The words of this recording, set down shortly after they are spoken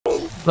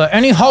Look,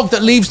 any hog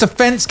that leaves the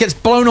fence gets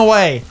blown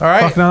away. All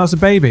right. Fuck no, that's a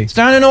baby.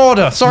 Stand in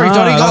order. Sorry, No,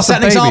 Dotty. Got to that's set a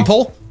an baby.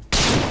 example.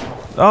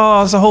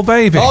 Oh, that's a whole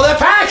baby. Oh, they're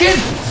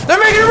panicking. They're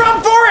making a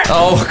run for it.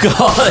 Oh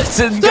god, it's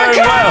The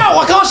cow!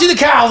 I can't see the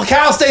cow. The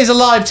cow stays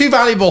alive. Too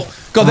valuable.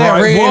 God, they're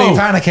Right, really whoa.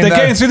 panicking. They're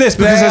getting through this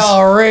because they there's-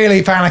 are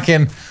really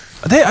panicking.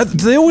 Do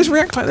they always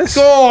react like this?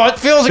 Oh, it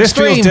feels This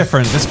extreme. feels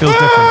different. This feels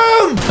different.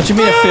 Boom! What do you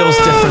mean it feels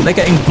different? They're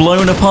getting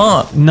blown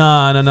apart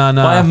No.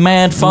 by a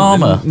mad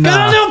farmer. Get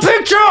a little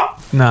picture.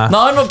 Nah. No,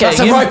 I'm not That's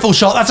getting a in. rifle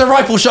shot. That's a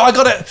rifle shot. I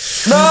got it.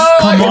 No, I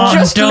Come can on,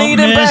 just don't lead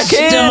him miss, back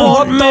in. don't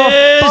What the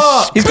miss.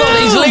 fuck?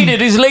 He's leaded.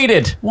 He's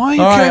leaded. Why are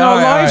you All killing right, our all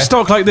right.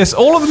 livestock like this?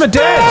 All of them are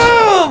dead.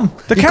 Boom!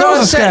 The You cows gotta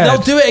are scared.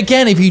 They'll do it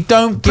again if you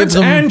don't give Prince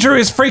them. Andrew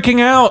is freaking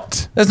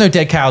out. There's no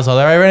dead cows, are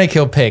there? I only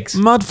killed pigs.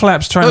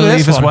 Mudflap's trying Look to at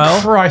leave this as one. well.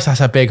 Christ, that's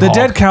a big The hog.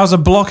 dead cows are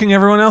blocking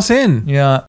everyone else in. Yeah.